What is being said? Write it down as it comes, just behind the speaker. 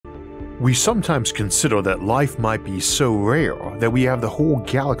We sometimes consider that life might be so rare that we have the whole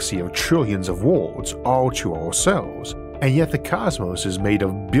galaxy of trillions of worlds all to ourselves, and yet the cosmos is made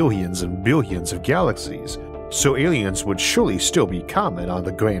of billions and billions of galaxies, so aliens would surely still be common on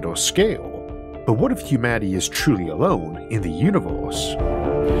the grander scale. But what if humanity is truly alone in the universe?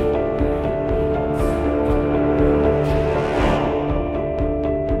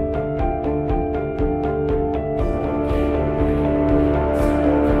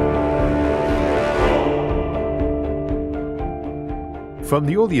 From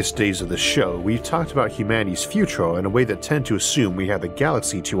the earliest days of the show, we've talked about humanity's future in a way that tend to assume we have the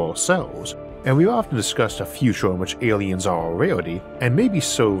galaxy to ourselves, and we've often discussed a future in which aliens are a rarity, and maybe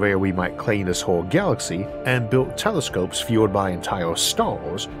so rare we might claim this whole galaxy, and built telescopes fueled by entire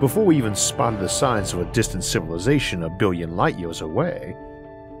stars before we even spotted the signs of a distant civilization a billion light years away.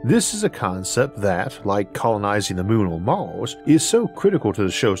 This is a concept that, like colonizing the moon or Mars, is so critical to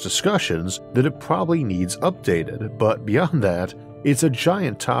the show's discussions that it probably needs updated, but beyond that, it's a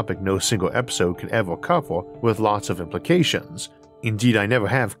giant topic no single episode can ever cover with lots of implications. Indeed, I never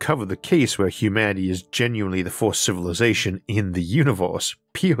have covered the case where humanity is genuinely the first civilization in the universe,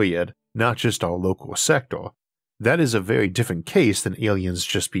 period, not just our local sector. That is a very different case than aliens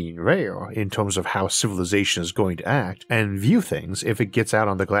just being rare in terms of how civilization is going to act and view things if it gets out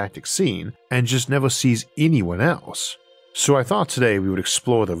on the galactic scene and just never sees anyone else. So I thought today we would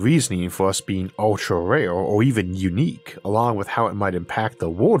explore the reasoning for us being ultra rare or even unique, along with how it might impact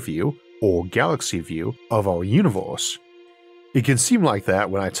the worldview, or galaxy view, of our universe. It can seem like that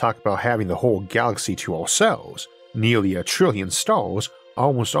when I talk about having the whole galaxy to ourselves, nearly a trillion stars,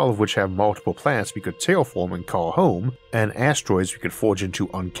 almost all of which have multiple planets we could terraform and call home, and asteroids we could forge into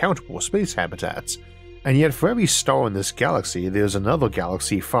uncountable space habitats. And yet for every star in this galaxy there's another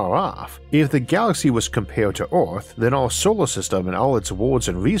galaxy far off. If the galaxy was compared to Earth, then our solar system and all its worlds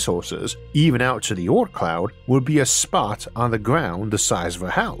and resources, even out to the Oort cloud, would be a spot on the ground the size of a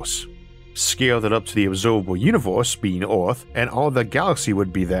house. Scale that up to the observable universe being Earth, and all the galaxy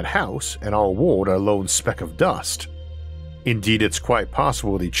would be that house, and our world a lone speck of dust. Indeed, it's quite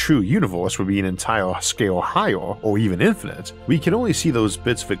possible the true universe would be an entire scale higher or even infinite. We can only see those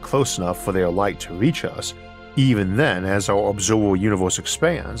bits of it close enough for their light to reach us. Even then, as our observable universe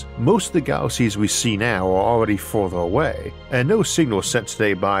expands, most of the galaxies we see now are already further away, and no signal sent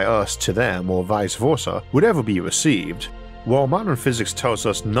today by us to them or vice versa would ever be received. While modern physics tells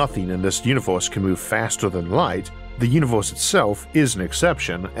us nothing in this universe can move faster than light, the universe itself is an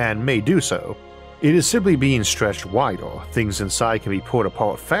exception and may do so. It is simply being stretched wider. Things inside can be pulled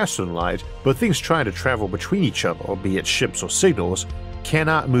apart faster than light, but things trying to travel between each other, be it ships or signals,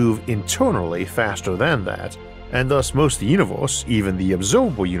 cannot move internally faster than that, and thus most of the universe, even the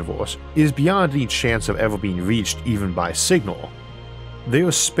observable universe, is beyond any chance of ever being reached even by signal. There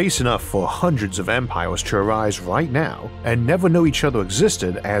is space enough for hundreds of empires to arise right now and never know each other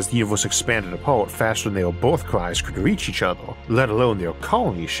existed as the universe expanded apart faster than their birth cries could reach each other, let alone their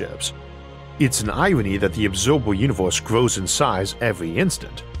colony ships. It's an irony that the observable universe grows in size every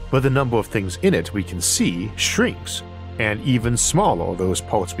instant, but the number of things in it we can see shrinks, and even smaller those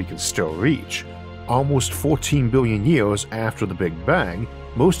parts we can still reach. Almost 14 billion years after the Big Bang,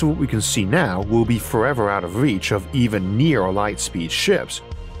 most of what we can see now will be forever out of reach of even near light-speed ships,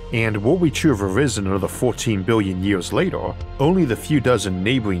 and were we to have arisen another 14 billion years later, only the few dozen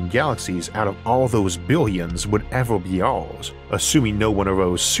neighboring galaxies out of all those billions would ever be ours, assuming no one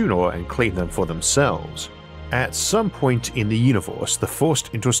arose sooner and claimed them for themselves. At some point in the universe, the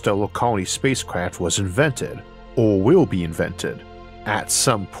first interstellar colony spacecraft was invented, or will be invented. At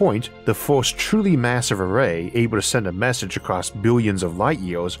some point, the first truly massive array able to send a message across billions of light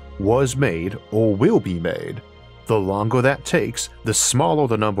years was made or will be made. The longer that takes, the smaller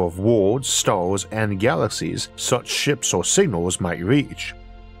the number of worlds, stars, and galaxies such ships or signals might reach.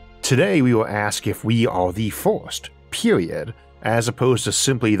 Today we will ask if we are the first, period, as opposed to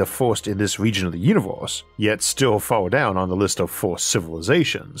simply the first in this region of the universe, yet still far down on the list of first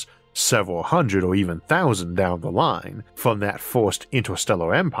civilizations, several hundred or even thousand down the line from that first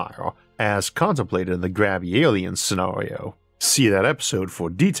interstellar empire, as contemplated in the grabby aliens scenario. See that episode for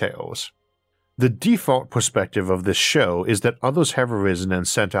details. The default perspective of this show is that others have arisen and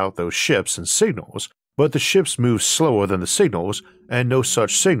sent out those ships and signals, but the ships move slower than the signals, and no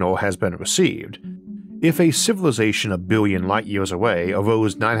such signal has been received. If a civilization a billion light years away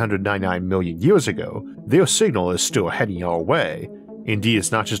arose 999 million years ago, their signal is still heading our way. Indeed,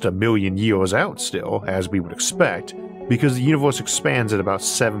 it's not just a million years out still, as we would expect, because the universe expands at about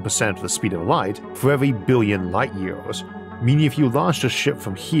 7% of the speed of light for every billion light years, meaning if you launched a ship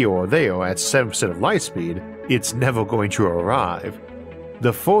from here or there at 7% of light speed, it's never going to arrive.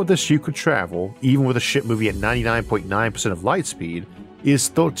 The furthest you could travel, even with a ship moving at 99.9% of light speed, is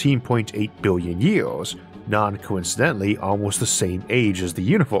 13.8 billion years, non-coincidentally almost the same age as the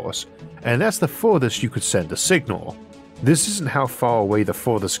universe, and that's the furthest you could send a signal. This isn't how far away the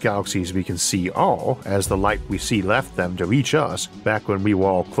furthest galaxies we can see are, as the light we see left them to reach us back when we were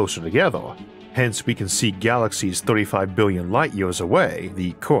all closer together. Hence we can see galaxies 35 billion light years away,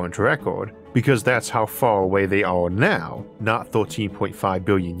 the current record, because that's how far away they are now, not 13.5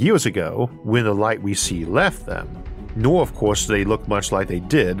 billion years ago when the light we see left them. Nor of course do they look much like they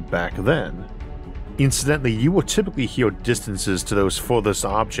did back then. Incidentally, you will typically hear distances to those furthest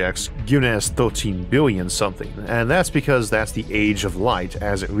objects given as 13 billion something, and that's because that's the age of light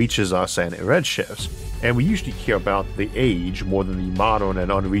as it reaches us and it redshifts, and we usually care about the age more than the modern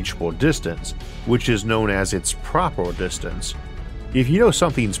and unreachable distance, which is known as its proper distance. If you know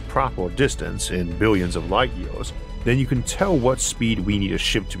something's proper distance in billions of light years, then you can tell what speed we need a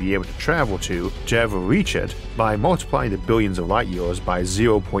ship to be able to travel to ever reach it by multiplying the billions of light years by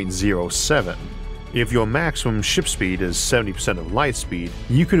 0.07. If your maximum ship speed is 70% of light speed,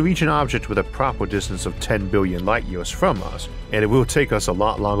 you can reach an object with a proper distance of 10 billion light years from us, and it will take us a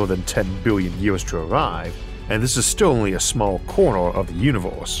lot longer than 10 billion years to arrive, and this is still only a small corner of the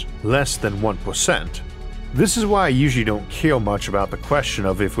universe, less than 1%. This is why I usually don't care much about the question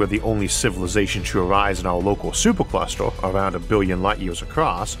of if we're the only civilization to arise in our local supercluster around a billion light years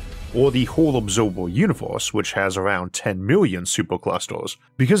across, or the whole observable universe, which has around 10 million superclusters,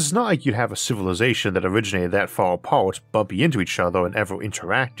 because it's not like you'd have a civilization that originated that far apart bumping into each other and ever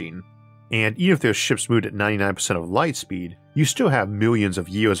interacting. And even if their ships moved at 99% of light speed, you still have millions of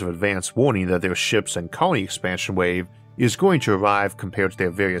years of advance warning that their ships and colony expansion wave is going to arrive compared to their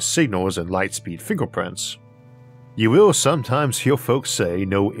various signals and light speed fingerprints. You will sometimes hear folks say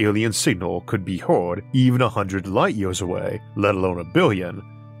no alien signal could be heard even 100 light years away, let alone a billion.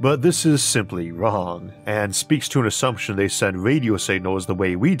 But this is simply wrong, and speaks to an assumption they send radio signals the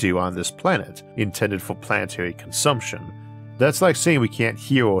way we do on this planet, intended for planetary consumption. That's like saying we can't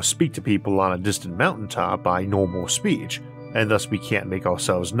hear or speak to people on a distant mountaintop by normal speech, and thus we can't make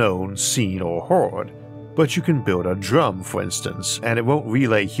ourselves known, seen, or heard. But you can build a drum, for instance, and it won't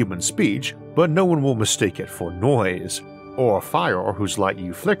relay human speech, but no one will mistake it for noise, or a fire whose light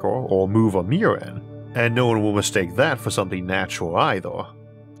you flicker or move a mirror in, and no one will mistake that for something natural either.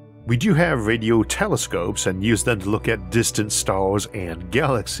 We do have radio telescopes and use them to look at distant stars and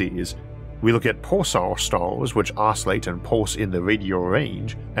galaxies. We look at pulsar stars, which oscillate and pulse in the radio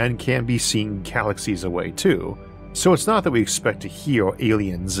range, and can be seen galaxies away too. So it's not that we expect to hear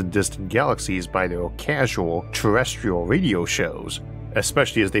aliens in distant galaxies by their casual terrestrial radio shows,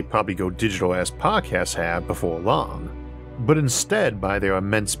 especially as they probably go digital as podcasts have before long, but instead by their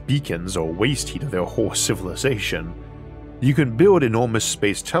immense beacons or waste heat of their whole civilization. You can build enormous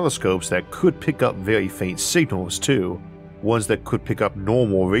space telescopes that could pick up very faint signals too, ones that could pick up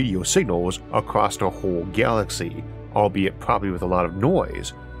normal radio signals across the whole galaxy, albeit probably with a lot of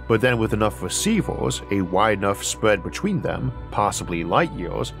noise, but then with enough receivers, a wide enough spread between them, possibly light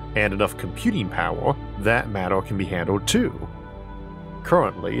years, and enough computing power, that matter can be handled too.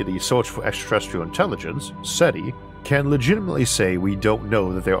 Currently, the Search for Extraterrestrial Intelligence, SETI, can legitimately say we don't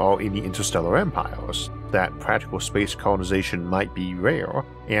know that there are any interstellar empires, that practical space colonization might be rare,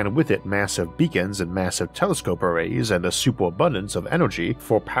 and with it massive beacons and massive telescope arrays and a superabundance of energy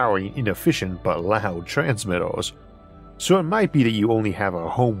for powering inefficient but loud transmitters. So it might be that you only have a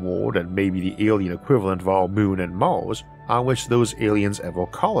homeworld and maybe the alien equivalent of our moon and Mars on which those aliens ever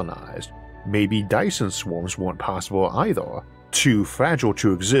colonized. Maybe Dyson swarms weren't possible either, too fragile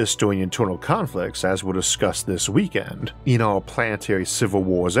to exist during internal conflicts as we'll discuss this weekend in our Planetary Civil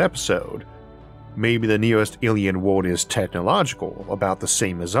Wars episode. Maybe the nearest alien world is technological, about the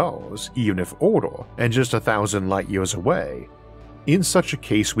same as ours, even if older, and just 1,000 light years away. In such a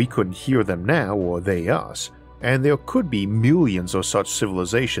case we couldn't hear them now or they us, and there could be millions of such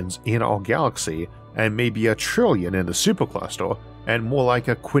civilizations in our galaxy and maybe 1 trillion in the supercluster and more like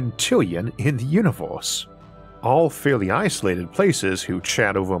 1 quintillion in the universe. All fairly isolated places who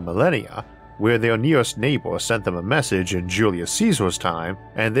chat over millennia, where their nearest neighbor sent them a message in Julius Caesar's time,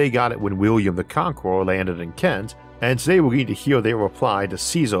 and they got it when William the Conqueror landed in Kent, and today we're going to hear their reply to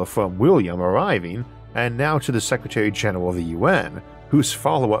Caesar from William arriving, and now to the Secretary General of the UN, whose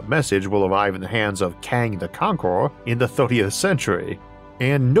follow-up message will arrive in the hands of Kang the Conqueror in the 30th century.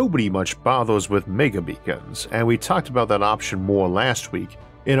 And nobody much bothers with megabeacons, and we talked about that option more last week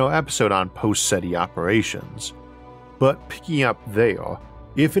in our episode on post-SETI operations. But picking up there,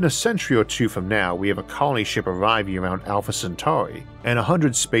 if in a century or two from now we have a colony ship arriving around Alpha Centauri, and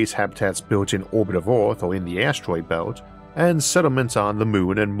 100 space habitats built in orbit of Earth or in the asteroid belt, and settlement on the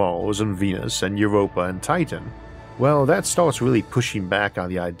Moon and Mars and Venus and Europa and Titan, well, that starts really pushing back on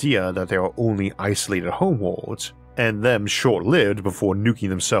the idea that they are only isolated homeworlds, and them short-lived before nuking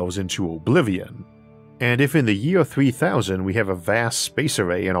themselves into oblivion. And if in the year 3000 we have a vast space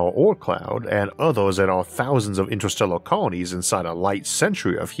array in our Oort cloud and others that are thousands of interstellar colonies inside a light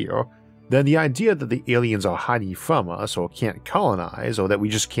century of here, then the idea that the aliens are hiding from us or can't colonize or that we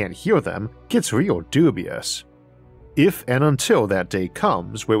just can't hear them gets real dubious. If and until that day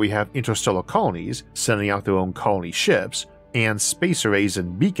comes where we have interstellar colonies sending out their own colony ships, and space arrays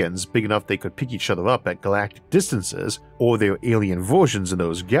and beacons big enough they could pick each other up at galactic distances, or their alien versions in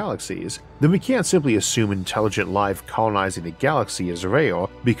those galaxies, then we can't simply assume intelligent life colonizing the galaxy is rare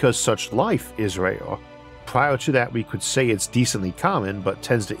because such life is rare. Prior to that, we could say it's decently common but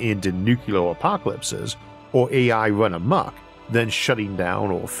tends to end in nuclear apocalypses, or AI run amok, then shutting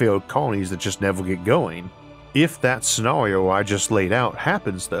down, or failed colonies that just never get going. If that scenario I just laid out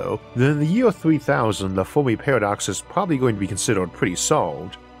happens though, then in the year 3000 the Fermi paradox is probably going to be considered pretty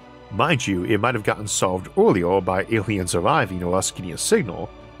solved. Mind you, it might have gotten solved earlier by aliens arriving or us getting a signal,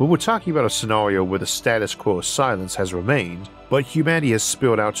 but we're talking about a scenario where the status quo silence has remained, but humanity has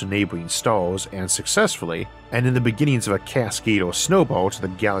spilled out to neighboring stars and successfully, and in the beginnings of a cascade or snowball to the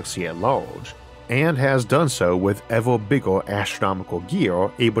galaxy at large, and has done so with ever bigger astronomical gear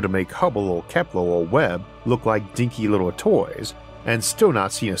able to make Hubble or Kepler or Webb look like dinky little toys, and still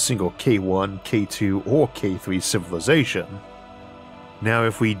not seen a single K1, K2, or K3 civilization. Now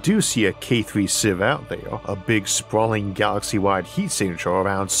if we do see a K3 civ out there, a big sprawling galaxy-wide heat signature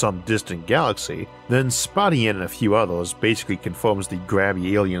around some distant galaxy, then spotting it and a few others basically confirms the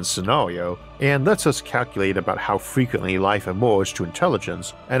grabby alien scenario, and lets us calculate about how frequently life emerged to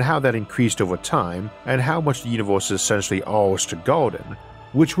intelligence, and how that increased over time, and how much the universe is essentially ours to garden,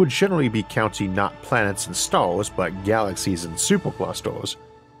 which would generally be counting not planets and stars but galaxies and superclusters.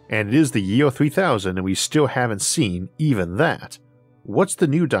 And it is the year 3000 and we still haven't seen even that. What's the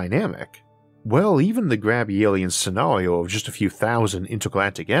new dynamic? Well, even the grabby alien scenario of just a few thousand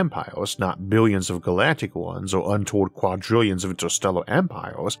intergalactic empires, not billions of galactic ones or untold quadrillions of interstellar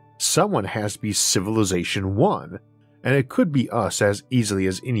empires, someone has to be Civilization 1, and it could be us as easily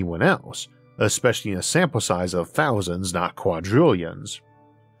as anyone else, especially in a sample size of thousands, not quadrillions.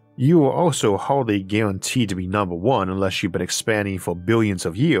 You are also hardly guaranteed to be number one unless you've been expanding for billions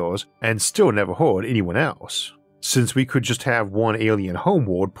of years and still never heard anyone else. Since we could just have one alien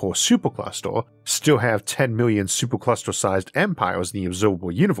homeworld per supercluster, still have 10 million supercluster-sized empires in the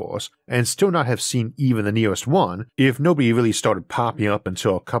observable universe, and still not have seen even the nearest one if nobody really started popping up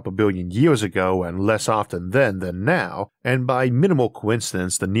until a couple billion years ago and less often then than now, and by minimal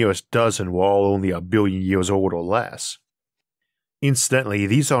coincidence the nearest dozen were all only a billion years old or less. Incidentally,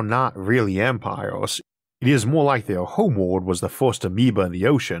 these are not really empires. It is more like their homeworld was the first amoeba in the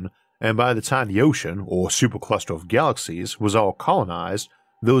ocean, and by the time the ocean, or supercluster of galaxies, was all colonized,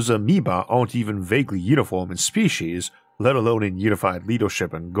 those amoeba aren't even vaguely uniform in species, let alone in unified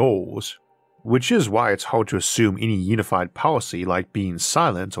leadership and goals. Which is why it's hard to assume any unified policy like being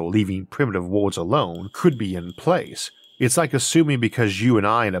silent or leaving primitive worlds alone could be in place. It's like assuming because you and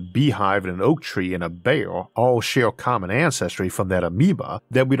I and a beehive and an oak tree and a bear all share common ancestry from that amoeba,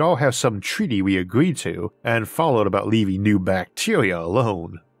 that we'd all have some treaty we agreed to and followed about leaving new bacteria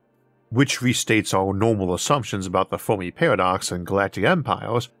alone. Which restates our normal assumptions about the Fermi paradox and galactic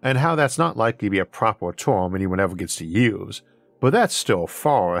empires, and how that's not likely to be a proper term anyone ever gets to use. But that's still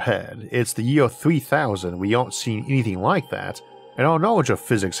far ahead. It's the year 3000, we aren't seeing anything like that, and our knowledge of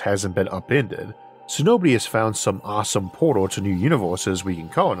physics hasn't been upended, so nobody has found some awesome portal to new universes we can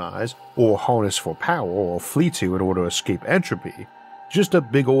colonize, or harness for power, or flee to in order to escape entropy. Just a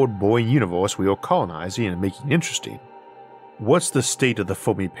big old boring universe we are colonizing and making interesting. What's the state of the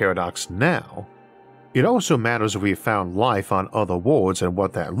Fermi paradox now? It also matters if we have found life on other worlds and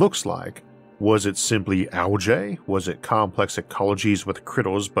what that looks like. Was it simply algae? Was it complex ecologies with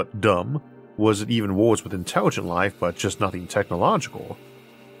critters but dumb? Was it even worlds with intelligent life but just nothing technological?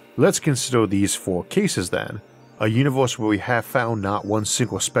 Let's consider these four cases then. A universe where we have found not one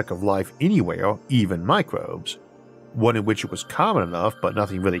single speck of life anywhere, even microbes. One in which it was common enough but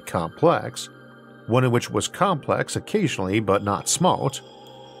nothing really complex. One in which was complex occasionally but not smart,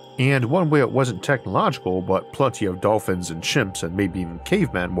 and one where it wasn't technological but plenty of dolphins and chimps and maybe even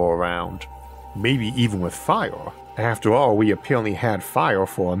cavemen were around. Maybe even with fire. After all, we apparently had fire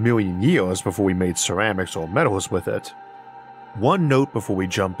for 1,000,000 years before we made ceramics or metals with it. One note before we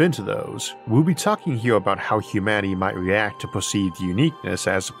jump into those, we'll be talking here about how humanity might react to perceived uniqueness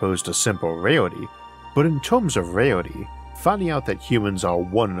as opposed to simple rarity, but in terms of rarity, finding out that humans are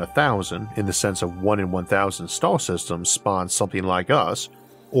 1 in 1,000 in the sense of 1 in 1,000 star systems spawn something like us,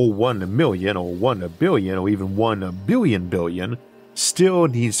 or 1 in a million, or 1 in a billion, or even 1 in a billion, still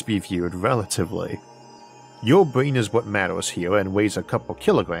needs to be viewed relatively. Your brain is what matters here and weighs a couple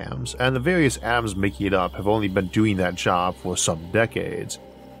kilograms, and the various atoms making it up have only been doing that job for some decades.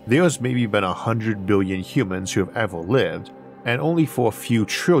 There's maybe been 100 billion humans who have ever lived, and only for a few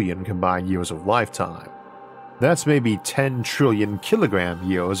trillion combined years of lifetime. That's maybe 10 trillion kilogram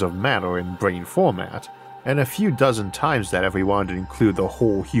years of matter in brain format, and a few dozen times that if we wanted to include the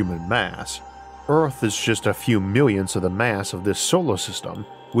whole human mass. Earth is just a few millionths of the mass of this solar system,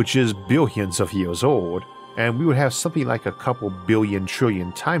 which is billions of years old, and we would have something like a couple billion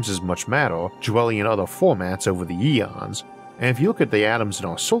trillion times as much matter dwelling in other formats over the eons. And if you look at the atoms in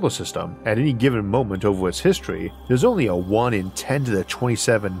our solar system, at any given moment over its history, there's only a 1 in 10 to the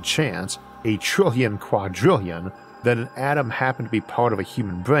 27 chance, a trillion quadrillion, that an atom happened to be part of a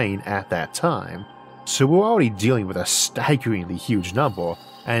human brain at that time. So we're already dealing with a staggeringly huge number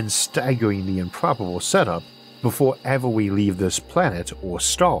and staggeringly improbable setup before ever we leave this planet or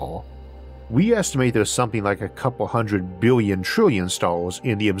star. We estimate there's something like a couple 100 billion trillion stars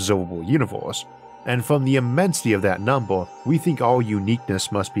in the observable universe, and from the immensity of that number, we think all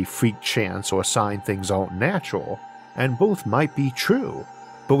uniqueness must be freak chance or a sign things aren't natural, and both might be true,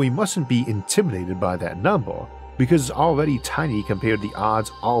 but we mustn't be intimidated by that number, because it's already tiny compared to the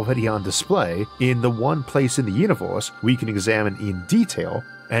odds already on display in the one place in the universe we can examine in detail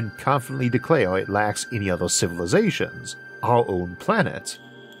and confidently declare it lacks any other civilizations, our own planet.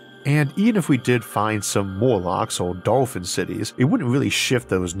 And even if we did find some Morlocks or dolphin cities, it wouldn't really shift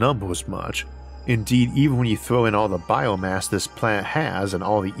those numbers much. Indeed, even when you throw in all the biomass this planet has and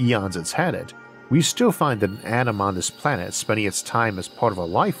all the eons it's had it, we still find that an atom on this planet spending its time as part of a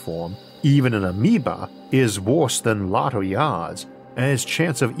life form, even an amoeba, is worse than lottery odds, and its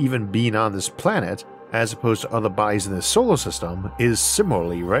chance of even being on this planet, as opposed to other bodies in the solar system, is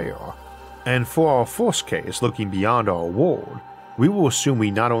similarly rare. And for our first case, looking beyond our world, we will assume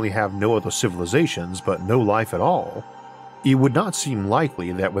we not only have no other civilizations, but no life at all. It would not seem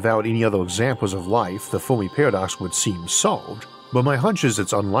likely that without any other examples of life, the Fermi paradox would seem solved, but my hunch is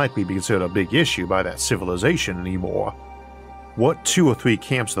it's unlikely to be considered a big issue by that civilization anymore. What 2 or 3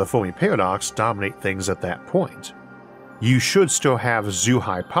 camps of the Fermi paradox dominate things at that point? You should still have zoo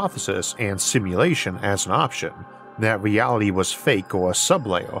hypothesis and simulation as an option, that reality was fake or a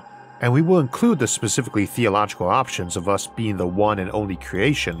sublayer, and we will include the specifically theological options of us being the one and only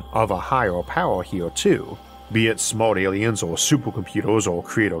creation of a higher power here too, be it smart aliens or supercomputers or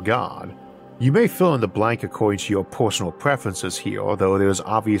creator god. You may fill in the blank according to your personal preferences here, though there is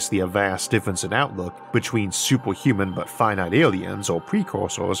obviously a vast difference in outlook between superhuman but finite aliens or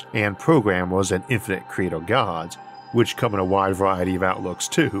precursors and programmers and infinite creator gods, which come in a wide variety of outlooks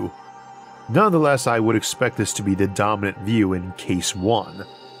too. Nonetheless, I would expect this to be the dominant view in case 1,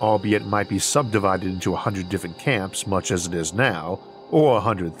 albeit it might be subdivided into 100 different camps much as it is now, or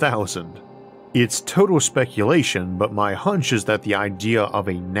 100,000. It's total speculation, but my hunch is that the idea of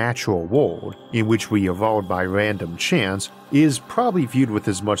a natural world, in which we evolved by random chance, is probably viewed with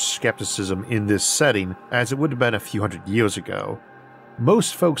as much skepticism in this setting as it would have been a few hundred years ago.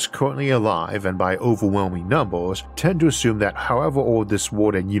 Most folks currently alive, and by overwhelming numbers, tend to assume that however old this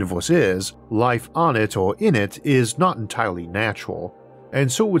world and universe is, life on it or in it is not entirely natural, and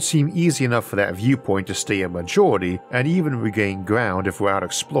so it would seem easy enough for that viewpoint to stay a majority and even regain ground if we're out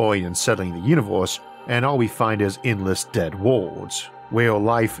exploring and settling the universe and all we find is endless dead worlds, where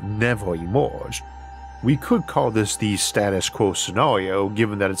life never emerged. We could call this the status quo scenario,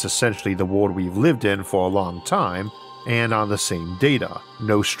 given that it's essentially the world we've lived in for a long time, and on the same data,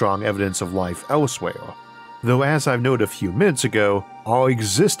 no strong evidence of life elsewhere. Though as I've noted a few minutes ago, our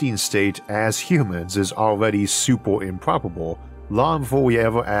existing state as humans is already super improbable, long before we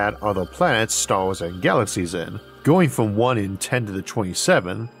ever add other planets, stars, and galaxies in, going from 1 in 10 to the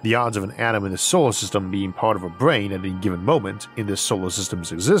 27, the odds of an atom in the solar system being part of a brain at any given moment in this solar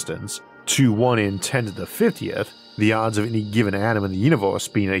system's existence, to 1 in 10 to the 50th, the odds of any given atom in the universe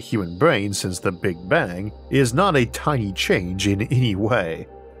being a human brain since the Big Bang, is not a tiny change in any way.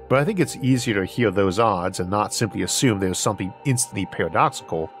 But I think it's easier to hear those odds and not simply assume there's something instantly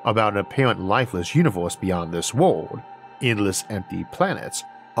paradoxical about an apparent lifeless universe beyond this world. Endless empty planets,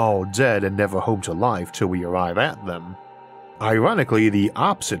 all dead and never home to life till we arrive at them. Ironically, the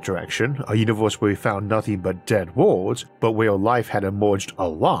opposite direction, a universe where we found nothing but dead worlds, but where life had emerged a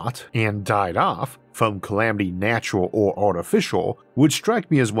lot and died off, from calamity natural or artificial, would strike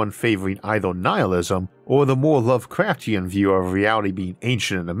me as one favoring either nihilism or the more Lovecraftian view of reality being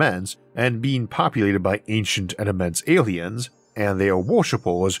ancient and immense, and being populated by ancient and immense aliens, and their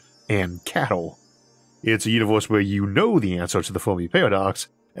worshippers, and cattle. It's a universe where you know the answer to the Fermi paradox,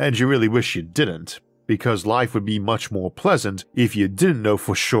 and you really wish you didn't, because life would be much more pleasant if you didn't know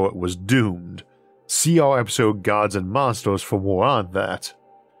for sure it was doomed. See our episode Gods and Monsters for more on that.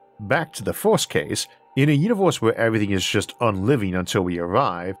 Back to the first case, in a universe where everything is just unliving until we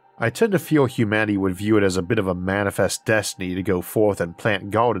arrive, I tend to feel humanity would view it as a bit of a manifest destiny to go forth and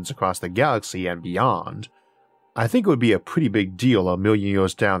plant gardens across the galaxy and beyond. I think it would be a pretty big deal a million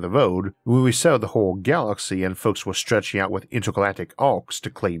years down the road when we settled the whole galaxy and folks were stretching out with intergalactic arcs to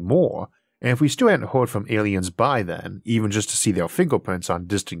claim more, and if we still hadn't heard from aliens by then, even just to see their fingerprints on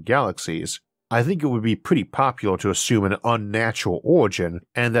distant galaxies, I think it would be pretty popular to assume an unnatural origin,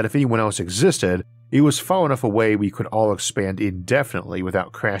 and that if anyone else existed, it was far enough away we could all expand indefinitely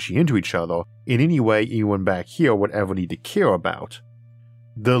without crashing into each other in any way anyone back here would ever need to care about.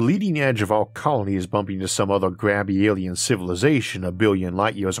 The leading edge of our colony is bumping into some other grabby alien civilization a billion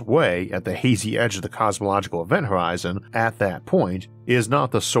light years away at the hazy edge of the cosmological event horizon at that point is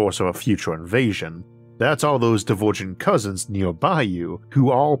not the source of a future invasion. That's all those divergent cousins nearby you who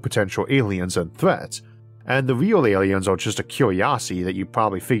are potential aliens and threats, and the real aliens are just a curiosity that you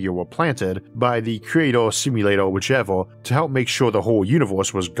probably figure were planted by the creator, simulator, whichever, to help make sure the whole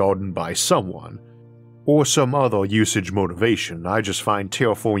universe was gardened by someone. Or some other usage motivation. I just find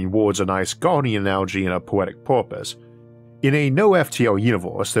terraforming words a nice gardening analogy and a poetic purpose. In a no-FTL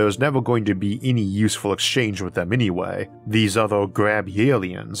universe, there's never going to be any useful exchange with them anyway, these other grabby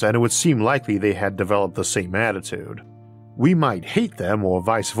aliens, and it would seem likely they had developed the same attitude. We might hate them or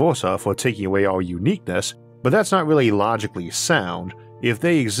vice versa for taking away our uniqueness, but that's not really logically sound. If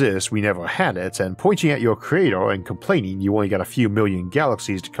they exist, we never had it, and pointing at your creator and complaining you only got a few million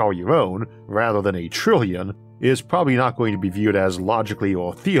galaxies to call your own, rather than a trillion, is probably not going to be viewed as logically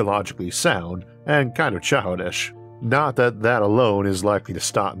or theologically sound, and kind of childish. Not that that alone is likely to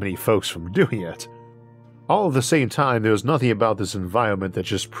stop many folks from doing it. All at the same time, there's nothing about this environment that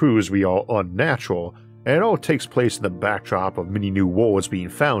just proves we are unnatural, and it all takes place in the backdrop of many new worlds being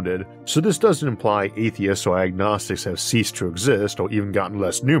founded, so this doesn't imply atheists or agnostics have ceased to exist or even gotten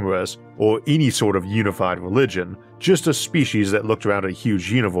less numerous, or any sort of unified religion, just a species that looked around a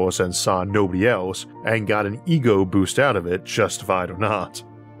huge universe and saw nobody else, and got an ego boost out of it, justified or not.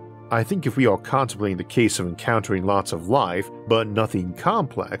 I think if we are contemplating the case of encountering lots of life, but nothing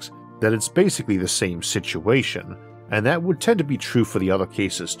complex, that it's basically the same situation, and that would tend to be true for the other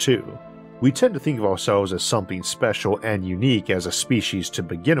cases too. We tend to think of ourselves as something special and unique as a species to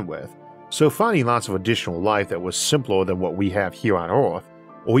begin with, so finding lots of additional life that was simpler than what we have here on Earth,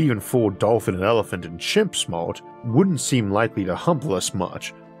 or even full dolphin and elephant and chimp smart, wouldn't seem likely to humble us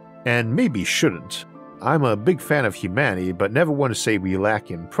much, and maybe shouldn't. I'm a big fan of humanity, but never want to say we lack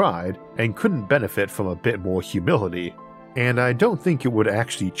in pride, and couldn't benefit from a bit more humility. And I don't think it would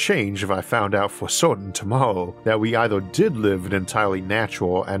actually change if I found out for certain tomorrow that we either did live an entirely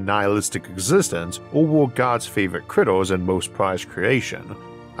natural and nihilistic existence or were God's favorite critters and most prized creation.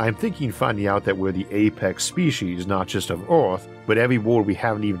 I'm thinking finding out that we're the apex species not just of Earth, but every world we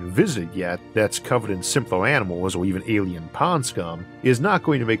haven't even visited yet that's covered in simpler animals or even alien pond scum is not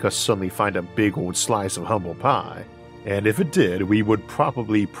going to make us suddenly find a big old slice of humble pie. And if it did, we would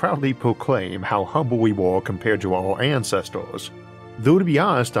probably proudly proclaim how humble we were compared to our ancestors. Though to be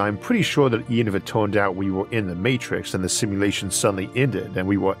honest, I'm pretty sure that even if it turned out we were in the Matrix and the simulation suddenly ended and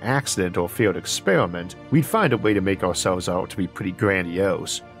we were accident or failed experiment, we'd find a way to make ourselves out to be pretty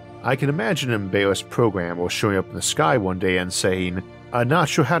grandiose. I can imagine an embarrassed programmer showing up in the sky one day and saying, "I'm not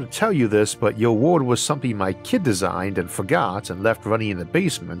sure how to tell you this, but your world was something my kid designed and forgot and left running in the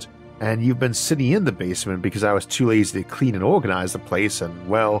basement, and you've been sitting in the basement because I was too lazy to clean and organize the place, and,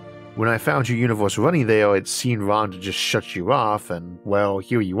 well, when I found your universe running there, it seemed wrong to just shut you off, and, well,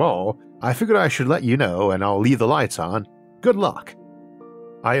 here you are. I figured I should let you know, and I'll leave the lights on. Good luck."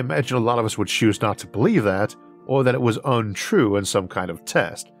 I imagine a lot of us would choose not to believe that, or that it was untrue in some kind of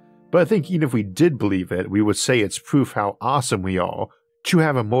test, but I think even if we did believe it, we would say it's proof how awesome we are to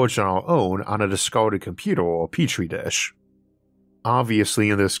have emerged on our own on a discarded computer or petri dish.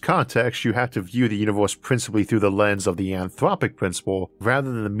 Obviously, in this context, you have to view the universe principally through the lens of the anthropic principle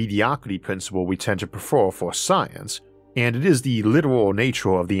rather than the mediocrity principle we tend to prefer for science, and it is the literal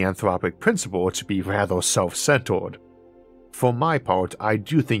nature of the anthropic principle to be rather self-centered. For my part, I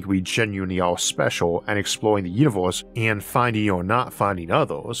do think we genuinely are special, and exploring the universe and finding or not finding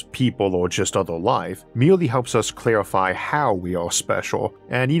others, people or just other life, merely helps us clarify how we are special,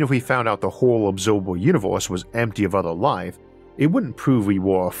 and even if we found out the whole observable universe was empty of other life, it wouldn't prove we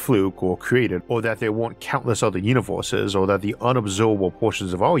were a fluke or created, or that there weren't countless other universes, or that the unobservable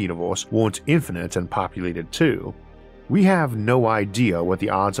portions of our universe weren't infinite and populated too. We have no idea what the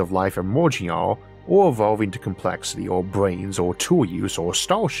odds of life emerging are, or evolving to complexity, or brains, or tool use, or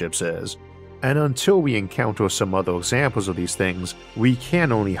starships is, and until we encounter some other examples of these things, we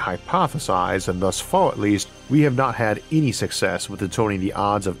can only hypothesize, and thus far at least, we have not had any success with determining the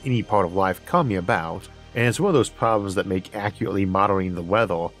odds of any part of life coming about, and it's one of those problems that make accurately modeling the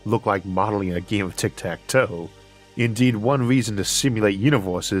weather look like modeling a game of tic-tac-toe. Indeed, one reason to simulate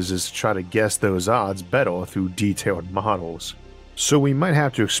universes is to try to guess those odds better through detailed models. So we might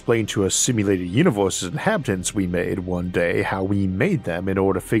have to explain to a simulated universe's inhabitants we made one day how we made them in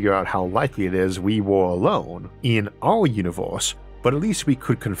order to figure out how likely it is we were alone in our universe, but at least we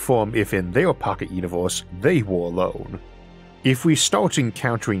could confirm if in their pocket universe they were alone. If we start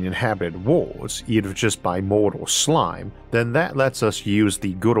encountering inhabited worlds, either just by mold or slime, then that lets us use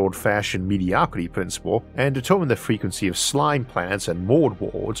the good old-fashioned mediocrity principle and determine the frequency of slime planets and mold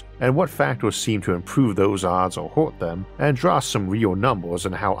worlds and what factors seem to improve those odds or hurt them, and draw some real numbers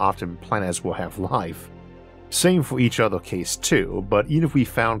on how often planets will have life. Same for each other case too, but even if we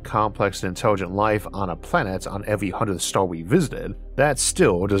found complex and intelligent life on a planet on every 100th star we visited, that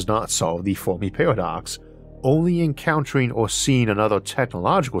still does not solve the Fermi paradox. Only encountering or seeing another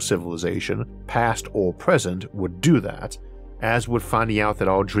technological civilization, past or present, would do that, as would finding out that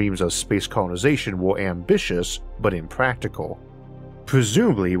our dreams of space colonization were ambitious but impractical.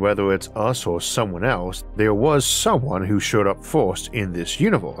 Presumably, whether it's us or someone else, there was someone who showed up first in this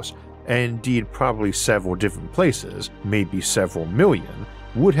universe, and indeed probably several different places, maybe several million,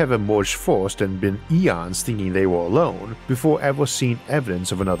 would have emerged first and been eons thinking they were alone before ever seeing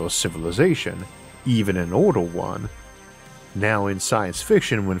evidence of another civilization, even an older one. Now in science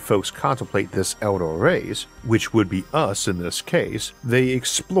fiction, when folks contemplate this elder race, which would be us in this case, they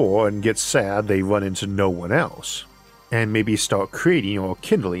explore and get sad they run into no one else, and maybe start creating or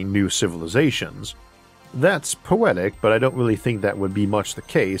kindling new civilizations. That's poetic, but I don't really think that would be much the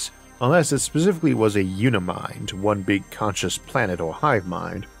case unless it specifically was a unimind, one big conscious planet or hive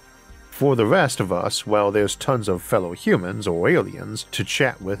mind. For the rest of us, well, there's tons of fellow humans or aliens to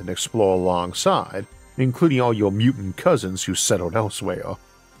chat with and explore alongside, including all your mutant cousins who settled elsewhere.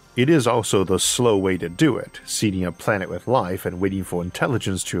 It is also the slow way to do it, seeding a planet with life and waiting for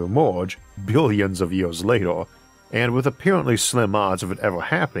intelligence to emerge billions of years later, and with apparently slim odds of it ever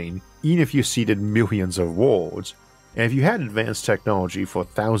happening, even if you seeded millions of worlds. And if you had advanced technology for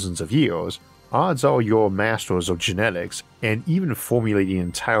thousands of years, odds are you're masters of genetics, and even formulating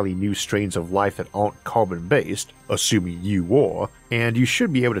entirely new strains of life that aren't carbon-based, assuming you were, and you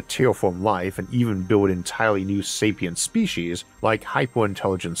should be able to terraform life and even build entirely new sapient species like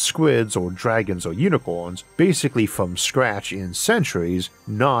hyper-intelligent squids or dragons or unicorns, basically from scratch in centuries,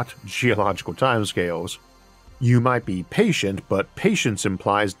 not geological timescales. You might be patient, but patience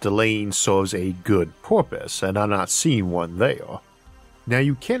implies delaying serves a good purpose, and I'm not seeing one there. Now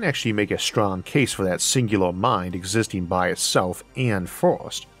you can actually make a strong case for that singular mind existing by itself and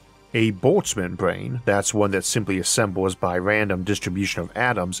first. A Boltzmann brain, that's one that simply assembles by random distribution of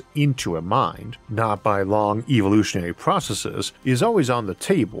atoms into a mind, not by long evolutionary processes, is always on the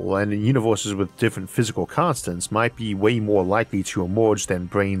table, and in universes with different physical constants might be way more likely to emerge than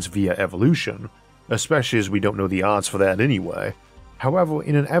brains via evolution, especially as we don't know the odds for that anyway. However,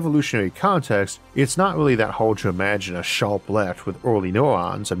 in an evolutionary context, it's not really that hard to imagine a sharp left with early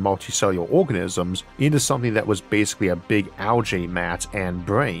neurons and multicellular organisms into something that was basically a big algae mat and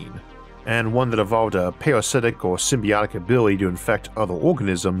brain, and one that evolved a parasitic or symbiotic ability to infect other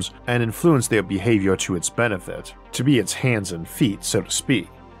organisms and influence their behavior to its benefit, to be its hands and feet, so to speak.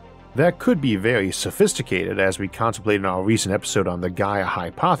 That could be very sophisticated, as we contemplated in our recent episode on the Gaia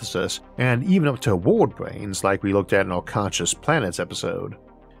hypothesis, and even up to world brains like we looked at in our Conscious Planets episode.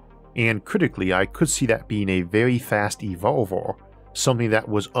 And critically, I could see that being a very fast evolver, something that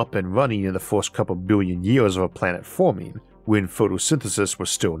was up and running in the first couple billion years of a planet forming, when photosynthesis was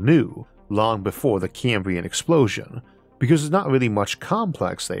still new, long before the Cambrian explosion, because there's not really much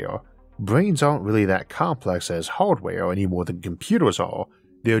complex there. Brains aren't really that complex as hardware any more than computers are.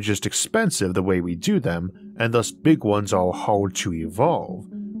 They're just expensive the way we do them, and thus big ones are hard to evolve.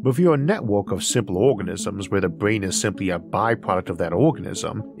 But if you're a network of simple organisms where the brain is simply a byproduct of that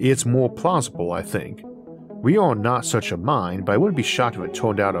organism, it's more plausible, I think. We are not such a mind, but I wouldn't be shocked if it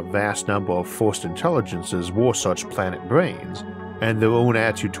turned out a vast number of forced intelligences were such planet brains, and their own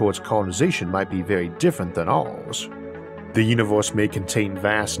attitude towards colonization might be very different than ours. The universe may contain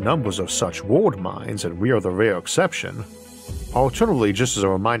vast numbers of such world minds, and we are the rare exception. Alternatively, just as a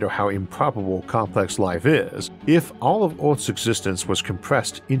reminder how improbable complex life is, if all of Earth's existence was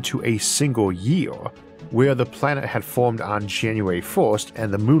compressed into a single year, where the planet had formed on January 1st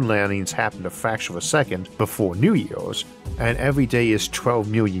and the moon landings happened a fraction of a second before New Year's, and every day is 12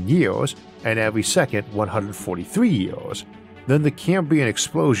 million years, and every second 143 years, then the Cambrian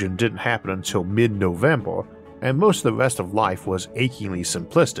explosion didn't happen until mid-November, and most of the rest of life was achingly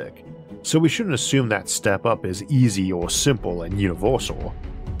simplistic, so we shouldn't assume that step up is easy or simple and universal.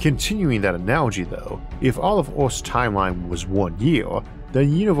 Continuing that analogy though, if all of Earth's timeline was 1 year, then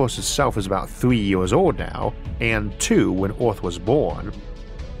the universe itself is about 3 years old now, and 2 when Earth was born.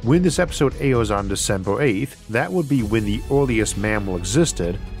 When this episode airs on December 8th, that would be when the earliest mammal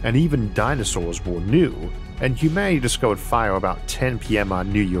existed and even dinosaurs were new, and humanity discovered fire about 10 PM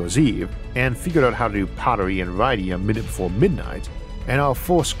on New Year's Eve and figured out how to do pottery and writing a minute before midnight, and our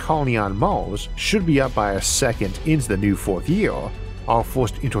first colony on Mars should be up by a second into the new 4th year, our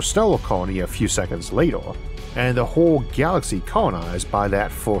first interstellar colony a few seconds later, and the whole galaxy colonized by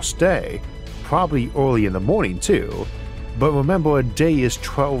that first day, probably early in the morning too. But remember, a day is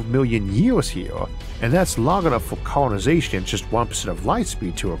 12 million years here, and that's long enough for colonization at just 1% of light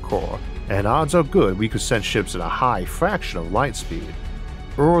speed to occur, and odds are good we could send ships at a high fraction of light speed.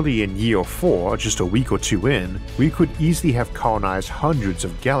 Early in year 4, just a week or two in, we could easily have colonized hundreds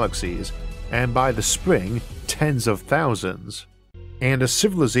of galaxies, and by the spring, tens of thousands. And a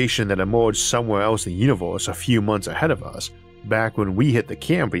civilization that emerged somewhere else in the universe a few months ahead of us, back when we hit the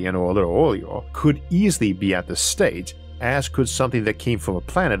Cambrian or a little earlier, could easily be at this state, as could something that came from a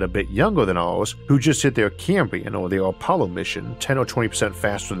planet a bit younger than ours who just hit their Cambrian or their Apollo mission 10 or 20%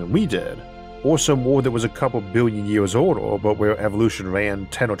 faster than we did, or some world that was a couple billion years older but where evolution ran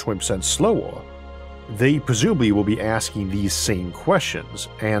 10 or 20% slower. They presumably will be asking these same questions,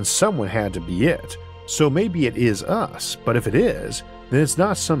 and someone had to be it. So maybe it is us, but if it is, then it's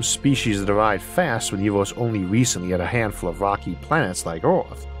not some species that arrived fast when the universe only recently had a handful of rocky planets like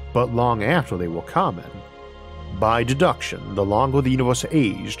Earth, but long after they were common. By deduction, the longer the universe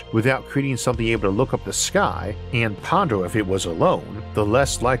aged, without creating something able to look up the sky and ponder if it was alone, the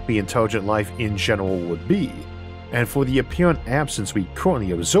less likely intelligent life in general would be. And for the apparent absence we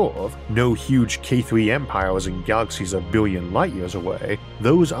currently observe, no huge K3 empires and galaxies a billion light years away,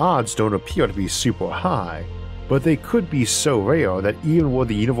 those odds don't appear to be super high, but they could be so rare that even were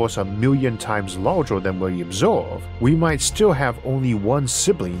the universe a million times larger than we observe, we might still have only one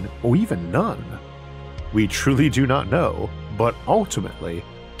sibling or even none. We truly do not know, but ultimately,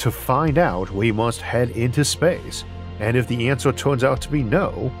 to find out we must head into space, and if the answer turns out to be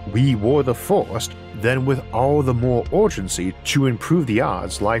no, we were the first, then with all the more urgency to improve the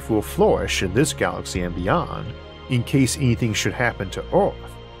odds life will flourish in this galaxy and beyond, in case anything should happen to Earth.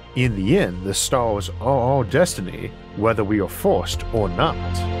 In the end, the stars are our destiny, whether we are forced or not.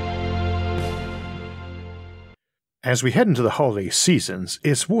 As we head into the holiday seasons,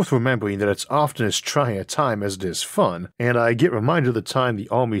 it's worth remembering that it's often as trying a time as it is fun, and I get reminded of the time the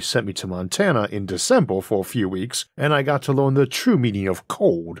Army sent me to Montana in December for a few weeks, and I got to learn the true meaning of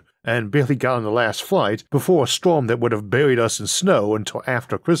cold, and barely got on the last flight before a storm that would have buried us in snow until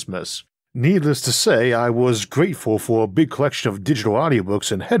after Christmas. Needless to say, I was grateful for a big collection of digital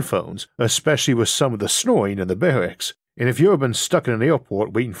audiobooks and headphones, especially with some of the snoring in the barracks. And if you've ever been stuck in an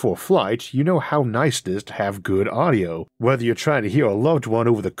airport waiting for a flight, you know how nice it is to have good audio, whether you're trying to hear a loved one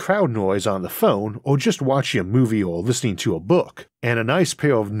over the crowd noise on the phone or just watching a movie or listening to a book. And a nice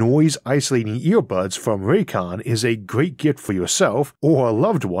pair of noise-isolating earbuds from Raycon is a great gift for yourself or a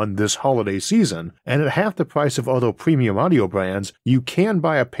loved one this holiday season, and at half the price of other premium audio brands, you can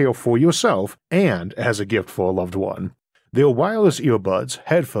buy a pair for yourself and as a gift for a loved one. Their wireless earbuds,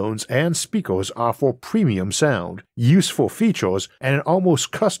 headphones, and speakers offer premium sound, useful features, and an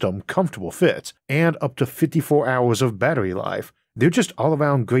almost custom, comfortable fit, and up to 54 hours of battery life. They're just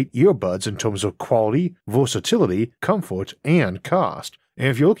all-around great earbuds in terms of quality, versatility, comfort, and cost. And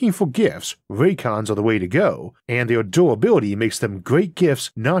if you're looking for gifts, Raycons are the way to go, and their durability makes them great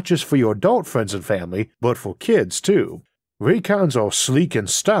gifts not just for your adult friends and family, but for kids too. Raycons are sleek and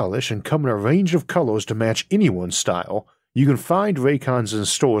stylish and come in a range of colors to match anyone's style. You can find Raycons in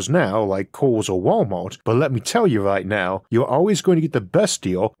stores now like Kohl's or Walmart, but let me tell you right now, you're always going to get the best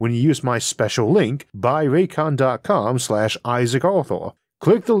deal when you use my special link, buyraycon.com/IsaacArthur.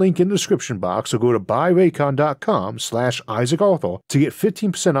 Click the link in the description box or go to buyraycon.com/IsaacArthur to get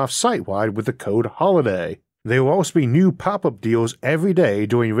 15% off site-wide with the code HOLIDAY. There will also be new pop-up deals every day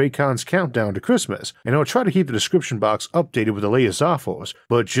during Raycon's countdown to Christmas, and I'll try to keep the description box updated with the latest offers,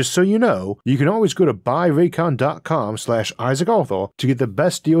 but just so you know, you can always go to buyraycon.com/IsaacArthur to get the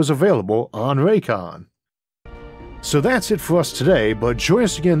best deals available on Raycon. So that's it for us today, but join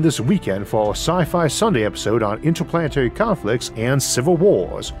us again this weekend for our Sci-Fi Sunday episode on interplanetary conflicts and civil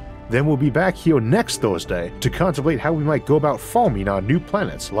wars. Then we'll be back here next Thursday to contemplate how we might go about farming on new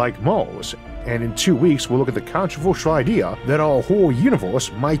planets like Mars. And in 2 weeks we'll look at the controversial idea that our whole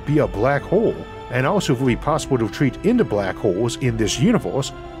universe might be a black hole, and also if it will be possible to retreat into black holes in this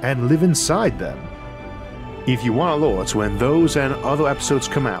universe and live inside them. If you want alerts when those and other episodes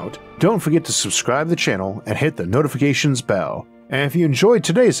come out, don't forget to subscribe to the channel and hit the notifications bell. And if you enjoyed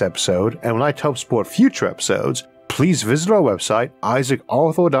today's episode and would like to help support future episodes, please visit our website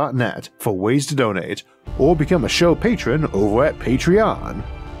isaacarthur.net for ways to donate, or become a show patron over at Patreon.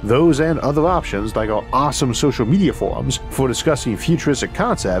 Those and other options, like our awesome social media forums for discussing futuristic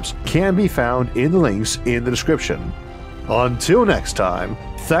concepts, can be found in the links in the description. Until next time,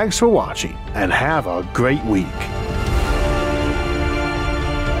 thanks for watching and have a great week.